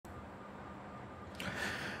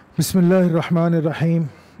Bismillahir Rahmanir Rahim.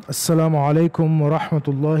 Assalamu alaikum wa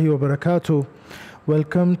rahmatullahi wa barakatuh.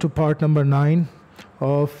 Welcome to part number 9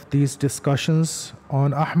 of these discussions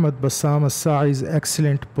on Ahmad Bassam Saeh's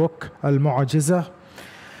excellent book, Al-Mu'ajizah,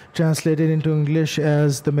 translated into English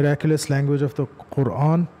as The Miraculous Language of the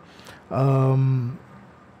Qur'an,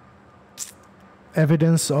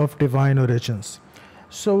 Evidence of Divine Origins.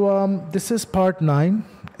 So this is part 9,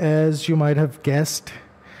 as you might have guessed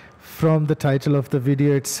from the title of the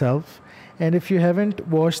video itself. And if you haven't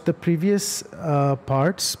watched the previous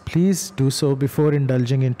parts, please do so before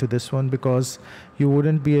indulging into this one, because you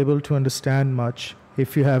wouldn't be able to understand much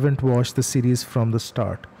if you haven't watched the series from the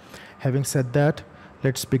start. Having said that,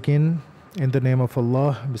 let's begin in the name of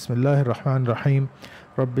Allah. Bismillahir Rahmanir Rahim.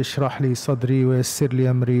 Rabbi shrah li sadri wa yassir li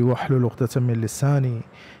amri wa hlul uqdatan min lisani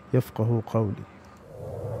yafqahu qawli.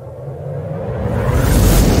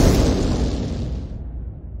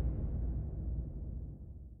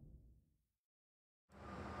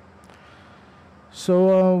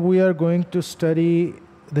 So we are going to study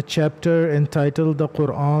the chapter entitled The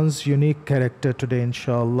Qur'an's Unique Character today,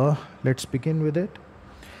 inshallah. Let's begin with it.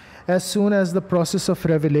 As soon as the process of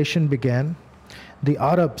revelation began, the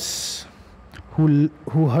Arabs who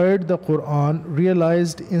heard the Qur'an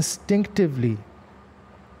realized instinctively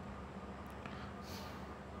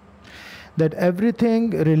that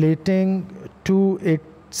everything relating to it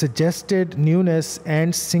suggested newness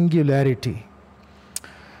and singularity.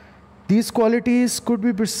 These qualities could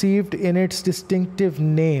be perceived in its distinctive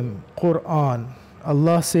name, Qur'an.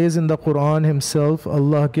 Allah says in the Qur'an himself,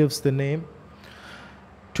 Allah gives the name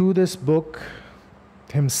to this book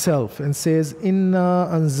himself and says, Inna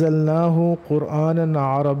anzalnahu Qur'anan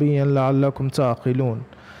Arabiyyan la'allakum ta'qilun.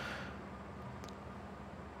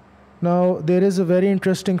 Now, there is a very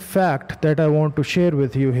interesting fact that I want to share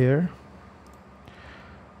with you here.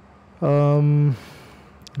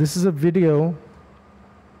 This is a video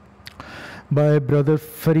by Brother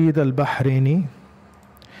Farid al-Bahraini,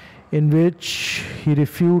 in which he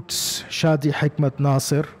refutes Shadi Hikmat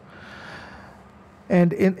Nasir.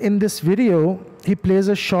 And in this video, he plays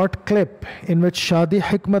a short clip in which Shadi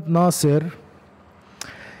Hikmat Nasir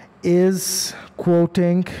is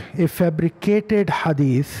quoting a fabricated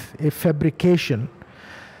hadith, a fabrication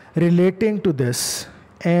relating to this,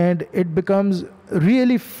 and it becomes a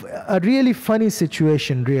really funny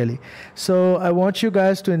situation, really. So I want you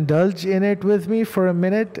guys to indulge in it with me for a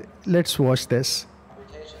minute. Let's watch this.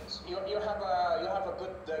 You have a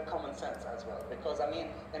good common sense as well, because I mean,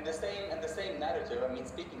 in the same narrative, I mean,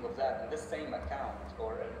 speaking of that, in this same account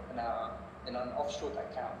or in an offshoot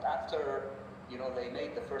account, after they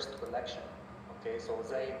made the first collection, okay, so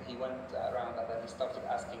Zayd, he went around and then he started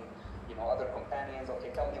asking other companions,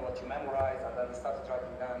 okay, tell me what you memorized, and then he started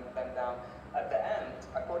writing them down. At the end,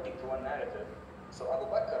 according to one narrative, so Abu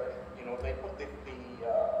Bakr, they put the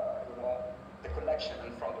collection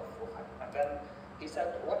in front of him, and then he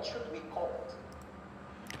said, what should we call it?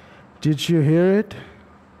 Did you hear it?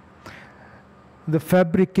 The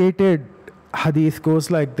fabricated hadith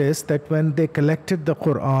goes like this, that when they collected the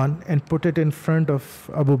Qur'an and put it in front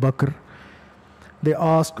of Abu Bakr, they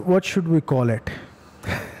asked, what should we call it?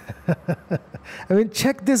 I mean,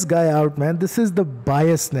 check this guy out, man. This is the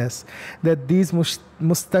biasness that these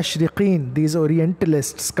mustashriqeen, these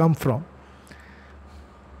Orientalists come from.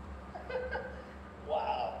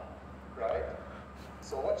 Wow, right?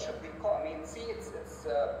 So what should we call? I mean, see, it's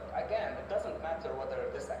again, it doesn't matter whether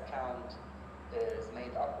this account is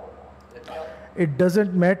made up or not. It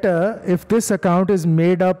doesn't matter if this account is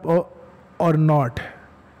made up or not.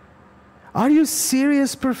 Are you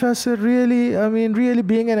serious, Professor? Really? I mean, really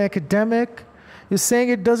being an academic, you're saying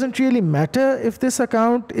it doesn't really matter if this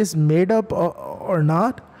account is made up or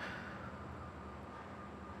not?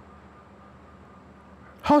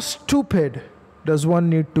 How stupid does one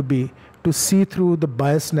need to be to see through the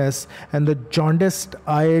biasness and the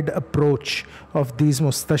jaundiced-eyed approach of these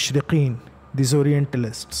mustashriqeen, these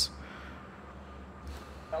Orientalists?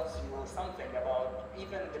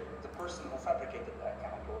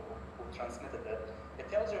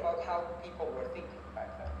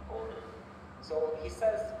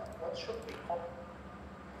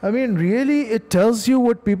 I mean, really, it tells you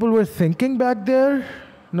what people were thinking back there?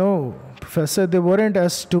 No, Professor, they weren't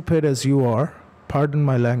as stupid as you are. Pardon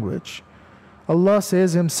my language. Allah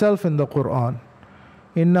says himself in the Qur'an,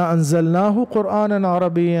 Inna anzalnahu Qur'anan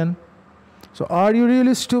Arabiyyan. So are you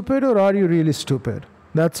really stupid or are you really stupid?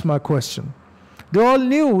 That's my question. They all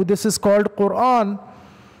knew this is called Qur'an.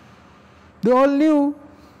 They all knew.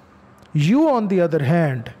 You, on the other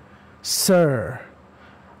hand, sir,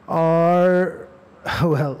 are,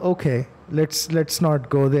 well, okay, let's not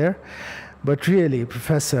go there. But really,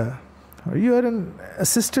 Professor, you are an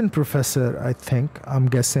assistant professor, I think, I'm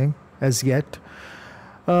guessing, as yet.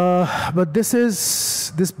 But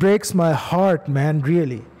this breaks my heart, man,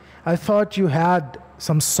 really. I thought you had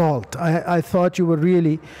some salt. I thought you were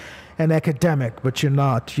really an academic, but you're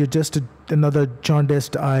not. You're just another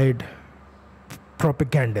jaundiced-eyed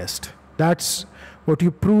propagandist. That's what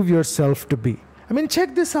you prove yourself to be. I mean,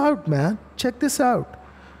 check this out, man. Check this out.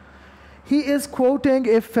 He is quoting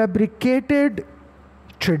a fabricated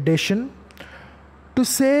tradition to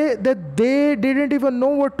say that they didn't even know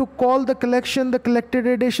what to call the collection, the collected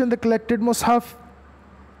edition, the collected mushaf.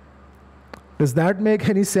 Does that make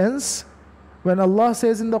any sense? When Allah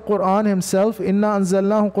says in the Qur'an himself, إِنَّا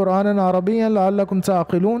أَنزَلْنَاهُ قُرْآنًا عَرَبِيًّا لَعَلَّكُمْ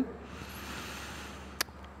تَعْقِلُونَ.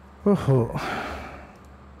 Oh.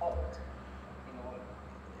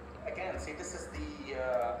 Again, see, this is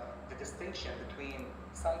the distinction between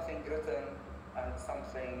something written and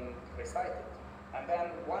something recited. And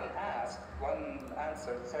then one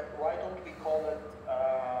answer said, why don't we call it,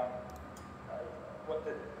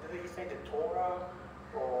 did he say the Torah?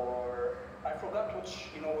 Or, I forgot which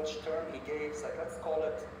term he gave. Like, let's call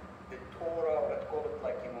it the Torah, or let's call it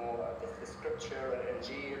like, the scripture,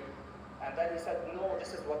 Injil. And then he said, no,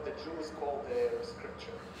 this is what the Jews call their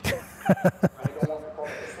scripture. We don't want to call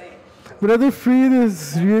it the same. Brother Freed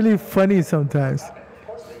is really funny sometimes. Of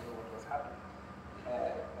course they knew what was happening.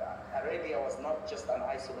 Arabia was not just an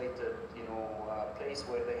isolated, place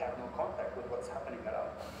where they have no contact with what's happening around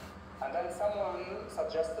them. And then someone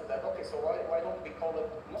suggested that, okay, so why don't we call it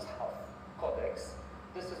Mus'haf Codex?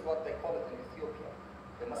 This is what they call it in Ethiopia,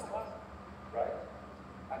 the Mus'haf, right?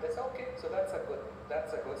 And they said, okay, so that's a good,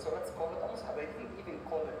 so let's call it a Mus'haf. They didn't even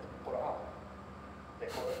call it Qur'an. They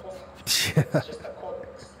call it Mus'haf. It's just a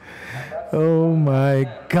codex. Oh my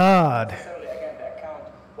God. Necessarily, again, the account,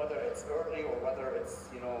 whether it's early or whether it's,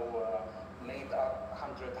 made up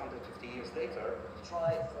 100, 150 years later.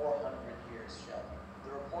 Try 400 years, Shell.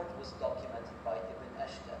 The report was documented by Ibn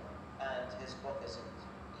Ashton, and his book isn't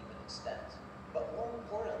even extant. But more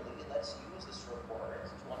importantly, let's use this report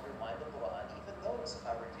to undermine the Quran, even though it's a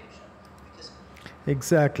fabrication. Because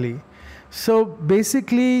Exactly. So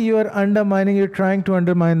basically, you're trying to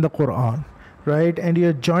undermine the Quran, right? And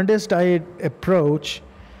your jaundiced-eyed approach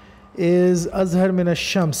is Azhar min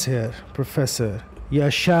ash-shams here, Professor. Ya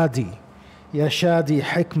Shadi,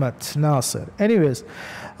 Hikmat, Nasir. Anyways,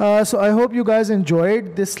 so I hope you guys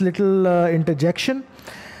enjoyed this little interjection.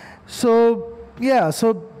 So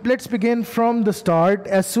let's begin from the start.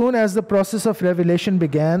 As soon as the process of revelation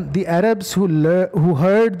began, the Arabs who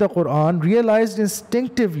heard the Quran realized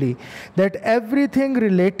instinctively that everything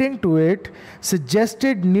relating to it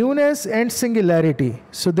suggested newness and singularity.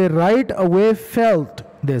 So they right away felt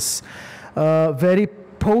this very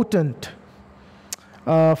potent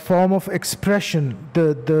form of expression,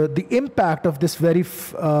 the impact of this very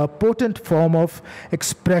potent form of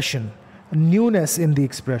expression, newness in the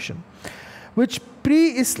expression, which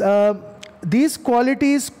these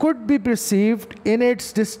qualities could be perceived in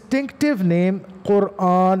its distinctive name,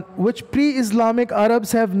 Qur'an, which pre-Islamic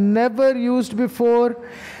Arabs have never used before,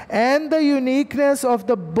 and the uniqueness of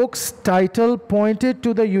the book's title pointed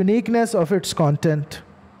to the uniqueness of its content,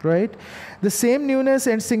 right? The same newness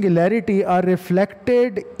and singularity are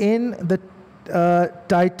reflected in the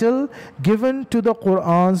title given to the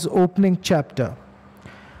Qur'an's opening chapter,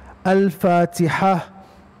 Al-Fatiha,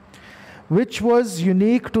 which was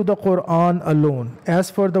unique to the Qur'an alone. As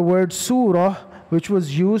for the word surah, which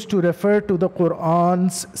was used to refer to the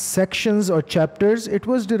Qur'an's sections or chapters, it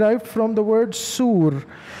was derived from the word sur,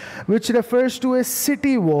 which refers to a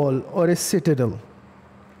city wall or a citadel.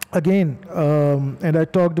 Again, and I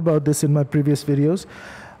talked about this in my previous videos,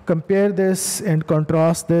 compare this and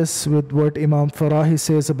contrast this with what Imam Farahi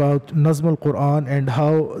says about Nazm al-Quran and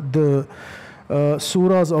how the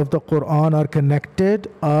surahs of the Quran are connected,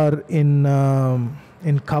 are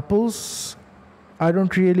in couples. I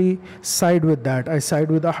don't really side with that. I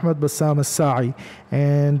side with Ahmad Bassam Saeh,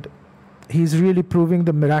 and he's really proving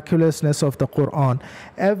the miraculousness of the Quran.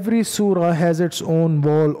 Every surah has its own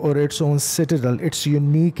wall or its own citadel. It's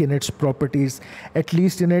unique in its properties, at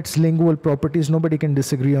least in its lingual properties. Nobody can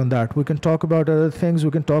disagree on that. We can talk about other things.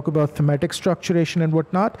 We can talk about thematic structuration and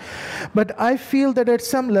whatnot. But I feel that at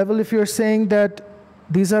some level, if you're saying that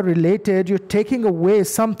these are related, you're taking away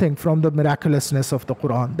something from the miraculousness of the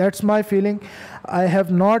Quran. That's my feeling. I have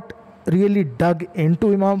not really dug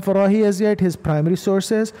into Imam Farahi as yet, his primary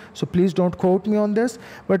sources. So please don't quote me on this.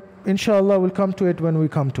 But inshallah, we'll come to it when we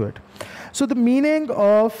come to it. So the meaning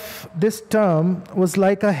of this term was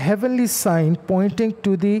like a heavenly sign pointing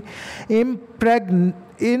to the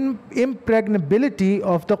impregnability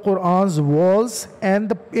of the Qur'an's walls and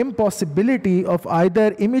the impossibility of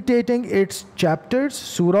either imitating its chapters,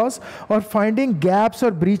 surahs, or finding gaps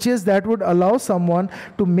or breaches that would allow someone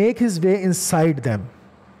to make his way inside them.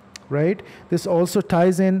 Right? This also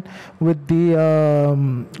ties in with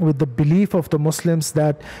the belief of the Muslims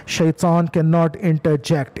that shaitan cannot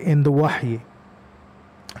interject in the wahy.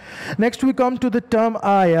 Next we come to the term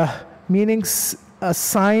ayah, meaning a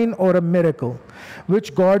sign or a miracle,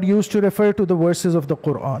 which God used to refer to the verses of the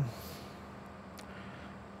Qur'an.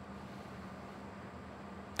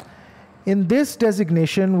 In this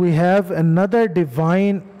designation, we have another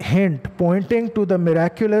divine hint pointing to the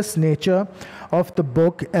miraculous nature of the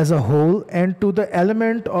book as a whole and to the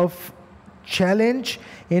element of challenge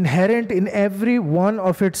inherent in every one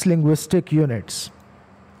of its linguistic units,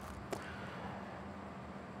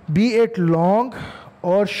 be it long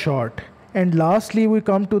or short. And lastly, we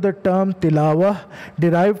come to the term tilawah,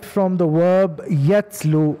 derived from the verb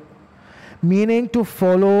yatslu, meaning to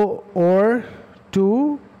follow or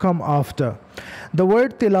to come after. The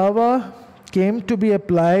word tilawah came to be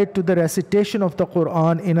applied to the recitation of the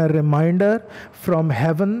Qur'an in a reminder from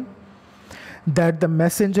heaven that the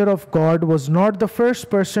messenger of God was not the first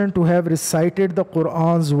person to have recited the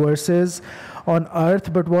Qur'an's verses on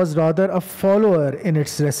earth, but was rather a follower in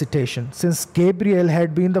its recitation, since Gabriel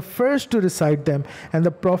had been the first to recite them and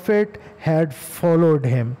the Prophet had followed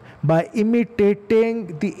him by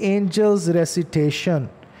imitating the angel's recitation.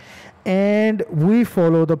 And we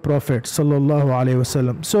follow the Prophet sallallahu alaihi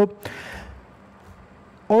wasallam. So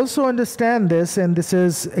also understand this, and this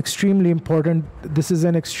is extremely important. This is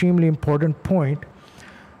an extremely important point.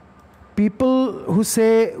 People who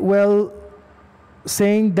say, well,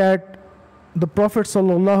 saying that the Prophet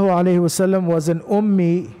sallallahu alaihi wasallam was an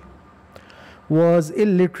ummi, was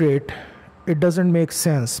illiterate, it doesn't make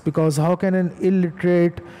sense, because how can an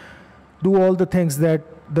illiterate do all the things that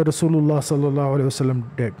the Rasulullah sallallahu alaihi wasallam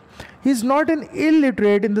did? He's not an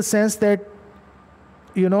illiterate in the sense that,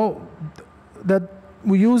 you know, that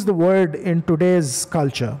we use the word in today's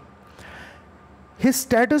culture. His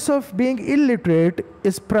status of being illiterate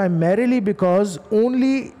is primarily because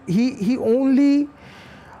he only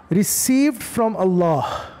received from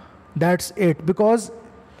Allah. That's it. Because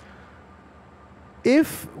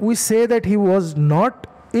if we say that he was not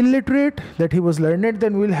illiterate, that he was learned,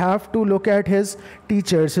 then we'll have to look at his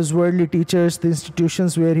teachers, his worldly teachers, the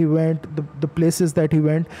institutions where he went, the places that he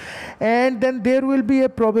went. And then there will be a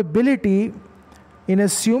probability in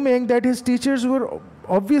assuming that his teachers were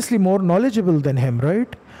obviously more knowledgeable than him,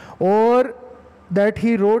 right? Or that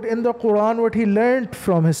he wrote in the Qur'an what he learned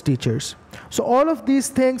from his teachers. So all of these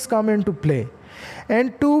things come into play.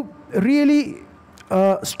 And to really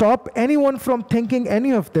stop anyone from thinking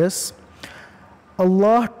any of this,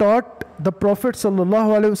 Allah taught the Prophet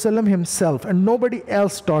ﷺ himself, and nobody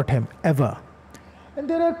else taught him, ever. And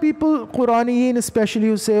there are people, Quraniyin especially,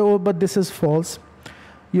 who say, oh, but this is false.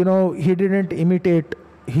 You know, he didn't imitate,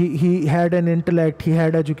 he had an intellect, he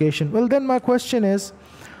had education. Well, then my question is,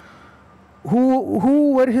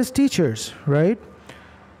 who were his teachers, right?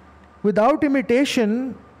 Without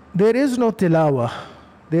imitation, there is no tilawah.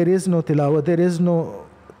 There is no tilawah. There is no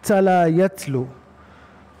tala yatlu.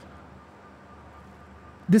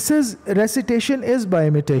 Recitation is by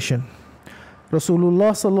imitation.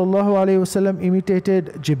 Rasulullah sallallahu alayhi wasallam imitated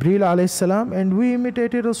Jibreel alayhi salam, and we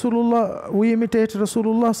imitate Rasulullah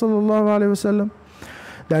sallallahu alayhi wasallam.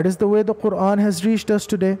 That is the way the Qur'an has reached us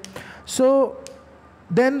today. So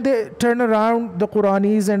then they turn around, the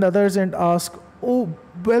Quranis and others, and ask, oh,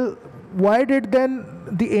 well, why did then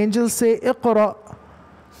the angels say Iqra?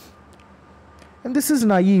 And this is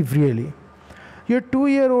naive, really. Your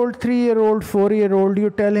 2-year-old, 3-year-old, 4-year-old, you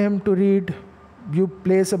tell him to read, you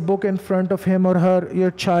place a book in front of him or her,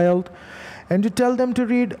 your child, and you tell them to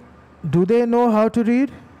read. Do they know how to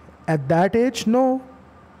read? At that age, no.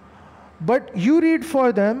 But you read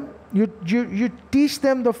for them, you teach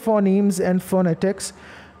them the phonemes and phonetics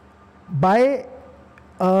by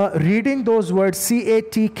reading those words,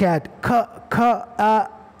 C-A-T, cat, ka, ka,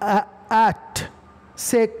 at.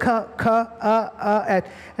 Say ka, ka, at.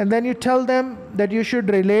 And then you tell them that you should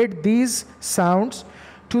relate these sounds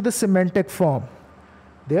to the semantic form.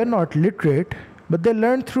 They are not literate, but they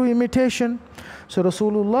learn through imitation. So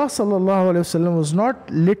Rasulullah sallallahu alaihi wasallam was not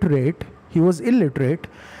literate, he was illiterate,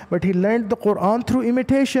 but he learned the Qur'an through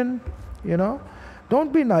imitation, you know.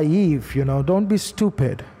 Don't be naive, you know, don't be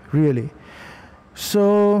stupid. really.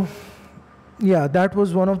 So, yeah, that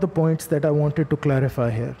was one of the points that I wanted to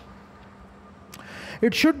clarify here.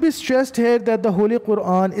 It should be stressed here that the Holy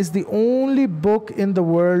Qur'an is the only book in the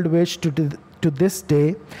world which to this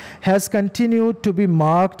day has continued to be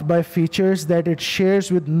marked by features that it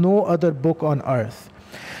shares with no other book on earth.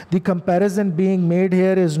 The comparison being made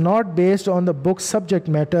here is not based on the book's subject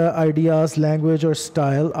matter, ideas, language, or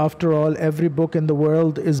style. After all, every book in the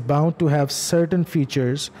world is bound to have certain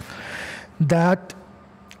features that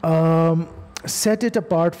set it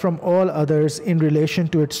apart from all others in relation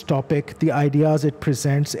to its topic, the ideas it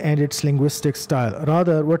presents, and its linguistic style.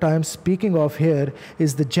 Rather, what I am speaking of here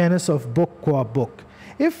is the genus of book qua book.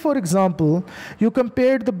 If, for example, you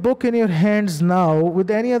compared the book in your hands now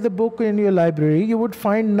with any other book in your library, you would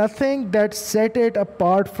find nothing that set it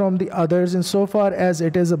apart from the others insofar as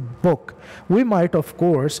it is a book. We might, of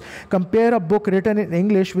course, compare a book written in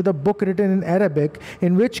English with a book written in Arabic,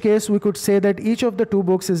 in which case we could say that each of the two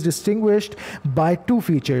books is distinguished by two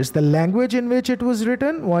features: the language in which it was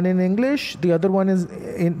written, one in English, the other one is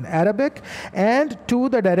in Arabic, and two,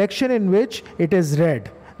 the direction in which it is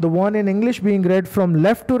read. The one in English being read from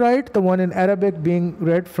left to right, the one in Arabic being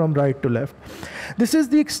read from right to left. This is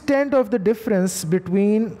the extent of the difference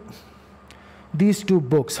between these two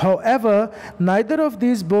books. However, neither of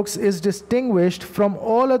these books is distinguished from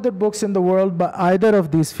all other books in the world by either of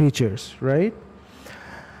these features, right?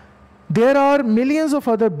 There are millions of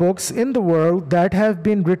other books in the world that have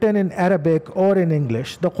been written in Arabic or in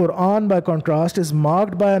English. The Qur'an, by contrast, is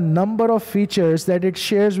marked by a number of features that it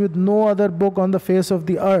shares with no other book on the face of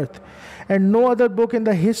the earth, and no other book in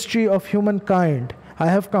the history of humankind. I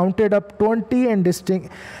have counted up 20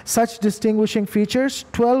 such distinguishing features,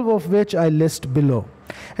 12 of which I list below.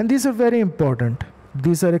 And these are very important.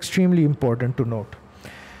 These are extremely important to note.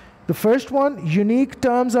 The first one, unique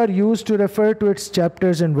terms are used to refer to its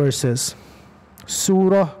chapters and verses.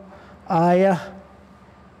 Surah, ayah.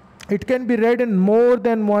 It can be read in more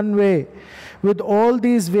than one way, with all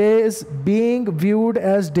these ways being viewed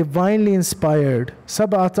as divinely inspired.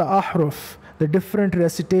 Sab'ata ahruf, the different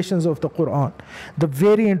recitations of the Qur'an, the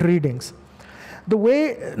variant readings. The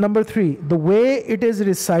way, number 3, the way it is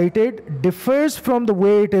recited differs from the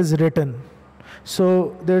way it is written.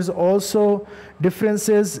 So there's also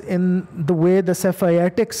differences in the way the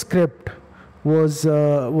Safayitic script was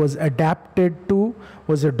adapted to,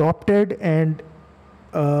 was adopted, and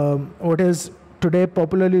what is today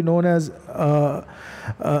popularly known as Rasmul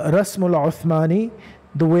Uthmani,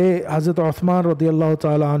 the way Hazrat Uthman radiallahu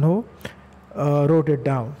ta'ala anhu wrote it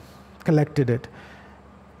down, collected it.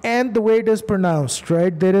 And the way it is pronounced,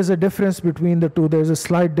 right? There is a difference between the two. There's a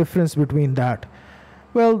slight difference between that.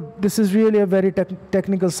 Well, this is really a very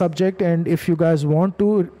technical subject, and if you guys want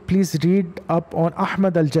to, please read up on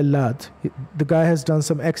Ahmad al-Jallad. The guy has done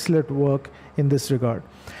some excellent work in this regard.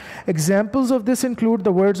 Examples of this include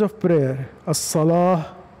the words of prayer,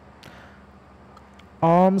 as-salah,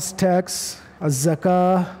 alms, tax,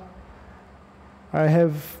 az-zakah. I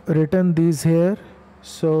have written these here.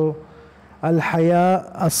 So,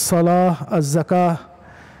 al-haya, as-salah, az-zakah.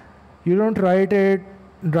 You don't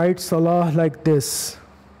write salah like this.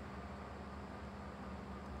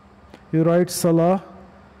 You write salah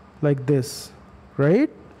like this, right?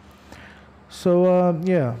 So,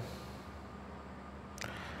 yeah.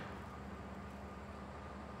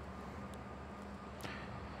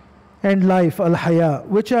 And life, al-haya,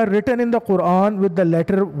 which are written in the Qur'an with the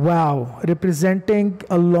letter waw, representing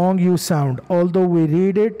a long U sound, although we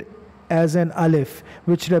read it as an alif,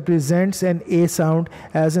 which represents an A sound,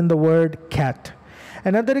 as in the word cat.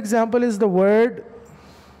 Another example is the word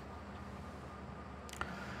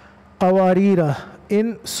qawarira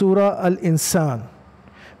in Surah Al-Insan,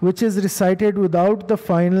 which is recited without the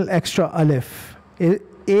final extra alif,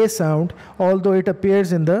 A sound, although it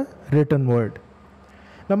appears in the written word.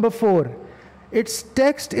 Number 4, its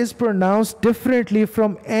text is pronounced differently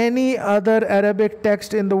from any other Arabic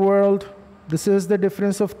text in the world. This is the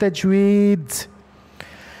difference of tajweed.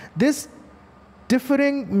 This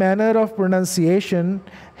differing manner of pronunciation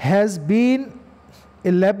has been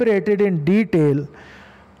elaborated in detail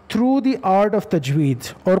through the art of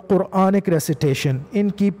tajweed or Quranic recitation,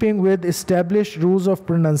 in keeping with established rules of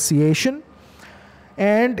pronunciation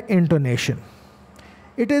and intonation.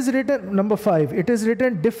 It is written, number 5, it is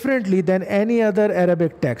written differently than any other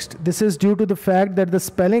Arabic text. This is due to the fact that the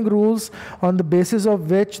spelling rules on the basis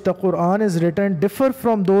of which the Quran is written differ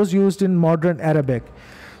from those used in modern Arabic,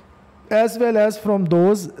 as well as from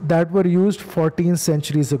those that were used 14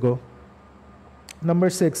 centuries ago. Number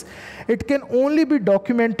 6, it can only be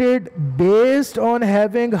documented based on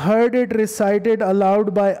having heard it recited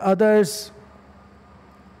aloud by others.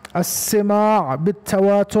 السماع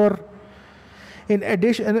بالتواتر. In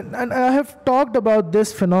addition, and I have talked about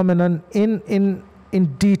this phenomenon in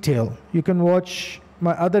detail. You can watch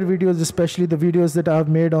my other videos, especially the videos that I've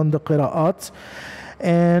made on the qira'at,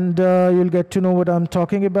 and you'll get to know what I'm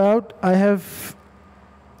talking about. I have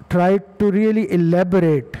tried to really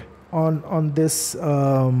elaborate on this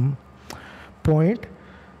point.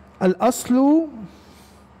 Al-aslu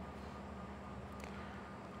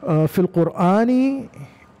في القرآن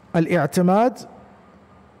الاعتماد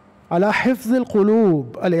على حفظ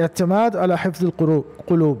القلوب. الاعتماد على حفظ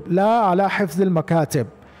القلوب لا على حفظ المكاتب.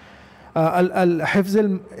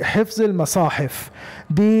 حفظ المصاحف.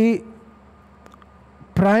 The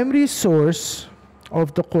primary source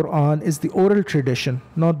of the Quran is the oral tradition,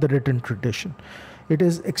 not the written tradition. It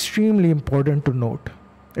is extremely important to note.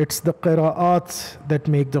 It's the qira'at that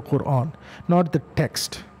make the Quran, not the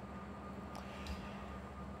text.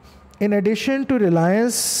 In addition to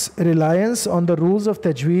reliance on the rules of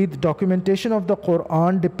tajweed, documentation of the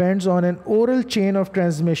Quran depends on an oral chain of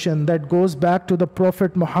transmission that goes back to the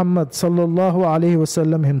Prophet Muhammad sallallahu alaihi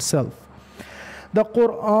wasallam himself. The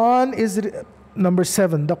Quran is number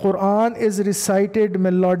 7. The Quran is recited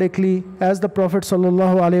melodically as the Prophet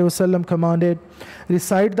sallallahu alaihi wasallam commanded.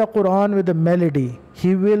 Recite the Quran with a melody.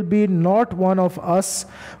 He will be not one of us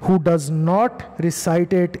who does not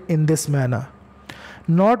recite it in this manner.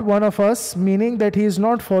 Not one of us, meaning that he is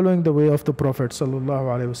not following the way of the Prophet sallallahu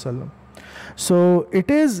alaihi wasallam. So it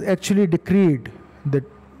is actually decreed that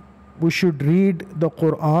we should read the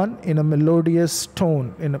Quran in a melodious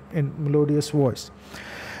tone, in melodious voice.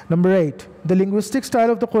 Number 8, the linguistic style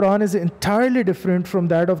of the Quran is entirely different from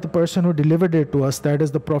that of the person who delivered it to us, that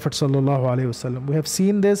is the Prophet sallallahu alaihi wasallam. We have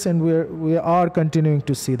seen this and we are continuing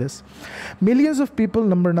to see this. Millions of people,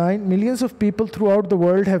 number 9, millions of people throughout the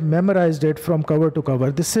world have memorized it from cover to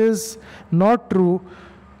cover. This is not true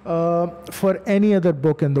for any other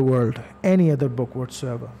book in the world, any other book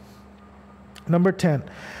whatsoever. Number 10,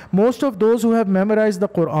 most of those who have memorized the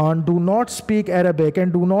Quran do not speak Arabic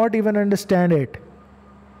and do not even understand it.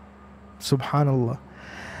 Subhanallah.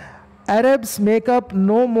 Arabs make up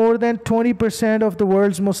no more than 20% of the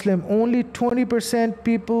world's Muslim. Only 20%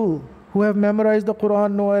 people who have memorized the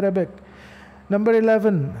Quran know Arabic. Number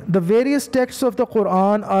 11, the various texts of the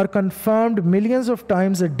Quran are confirmed millions of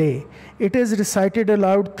times a day. It is recited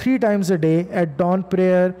aloud 3 times a day at dawn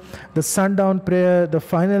prayer, the sundown prayer, the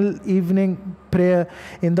final evening prayer,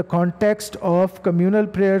 in the context of communal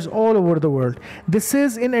prayers all over the world. This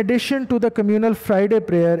is in addition to the communal Friday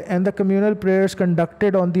prayer and the communal prayers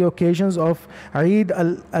conducted on the occasions of Eid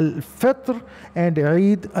al-Fitr and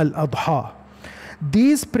Eid al-Adha.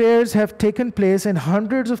 These prayers have taken place in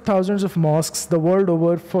hundreds of thousands of mosques the world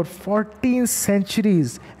over for 14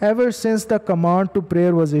 centuries, ever since the command to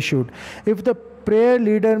prayer was issued. If the prayer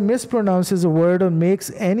leader mispronounces a word or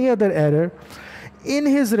makes any other error in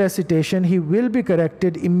his recitation, he will be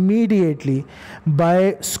corrected immediately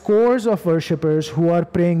by scores of worshippers who are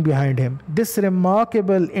praying behind him. This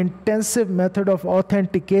remarkable, intensive method of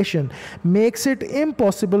authentication makes it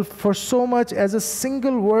impossible for so much as a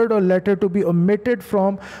single word or letter to be omitted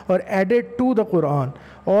from or added to the Quran,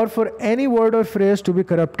 or for any word or phrase to be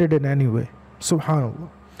corrupted in any way. Subhanallah.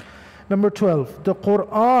 Number 12, the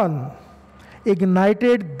Quran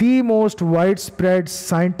ignited the most widespread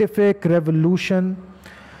scientific revolution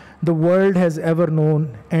the world has ever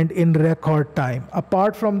known, and in record time.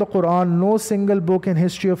 Apart from the Quran, no single book in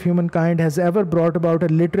history of humankind has ever brought about a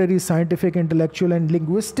literary, scientific, intellectual, and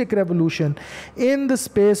linguistic revolution in the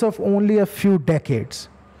space of only a few decades.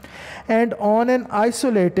 And on an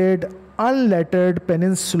isolated, unlettered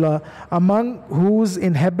peninsula among whose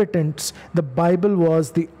inhabitants the Bible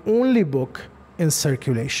was the only book in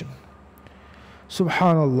circulation.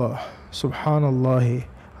 Subhanallah, Subhanallahi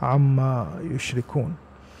amma yushrikun.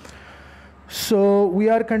 So we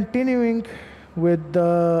are continuing with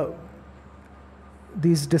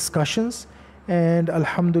these discussions, and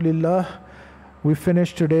Alhamdulillah, we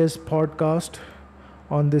finished today's podcast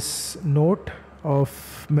on this note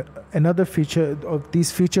of another feature of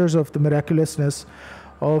these features of the miraculousness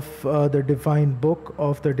of the divine book,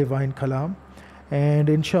 of the divine kalam. And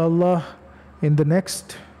inshallah, in the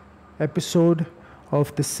next episode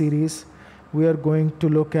of this series, we are going to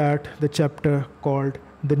look at the chapter called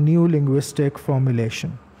the new linguistic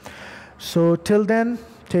formulation. So till then,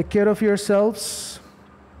 take care of yourselves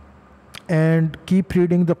and keep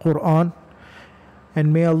reading the Quran,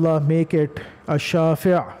 and may Allah make it a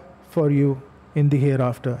shafi' for you in the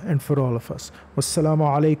hereafter and for all of us. Wassalamu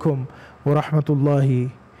alaikum wa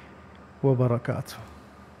rahmatullahi wa barakatuh.